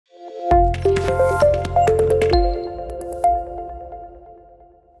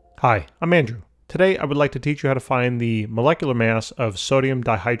Hi, I'm Andrew. Today I would like to teach you how to find the molecular mass of sodium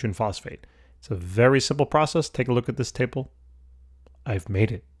dihydrogen phosphate. It's a very simple process. Take a look at this table. I've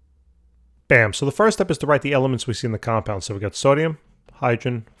made it. Bam! So the first step is to write the elements we see in the compound. So we got sodium,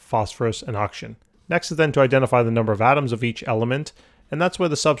 hydrogen, phosphorus, and oxygen. Next is then to identify the number of atoms of each element, and that's where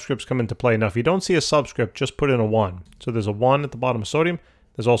the subscripts come into play. Now if you don't see a subscript, just put in a 1. So there's a 1 at the bottom of sodium.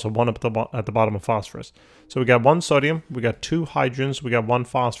 There's also 1 at the bottom of phosphorus. So we got 1 sodium, we got 2 hydrogens, we got 1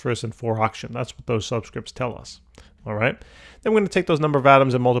 phosphorus, and 4 oxygen. That's what those subscripts tell us. All right. Then we're going to take those number of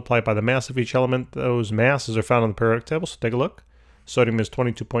atoms and multiply it by the mass of each element. Those masses are found on the periodic table, so take a look. Sodium is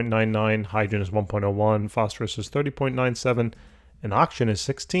 22.99, hydrogen is 1.01, phosphorus is 30.97, and oxygen is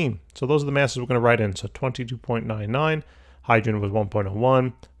 16. So those are the masses we're going to write in. So 22.99, hydrogen was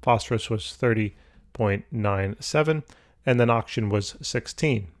 1.01, phosphorus was 30.97, and then oxygen was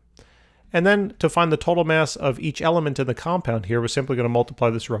 16. And then to find the total mass of each element in the compound here, we're simply going to multiply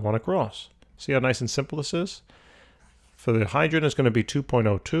this row on across. See how nice and simple this is? For the hydrogen, it's going to be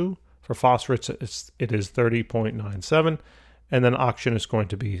 2.02. For phosphorus, it is 30.97. And then oxygen is going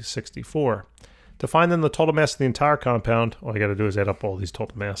to be 64. To find then the total mass of the entire compound, all you got to do is add up all these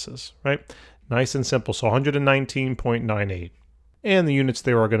total masses, right? Nice and simple. So 119.98. And the units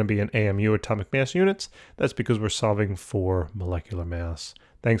there are going to be in AMU, atomic mass units. That's because we're solving for molecular mass.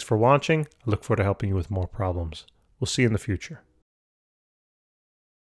 Thanks for watching. I look forward to helping you with more problems. We'll see you in the future.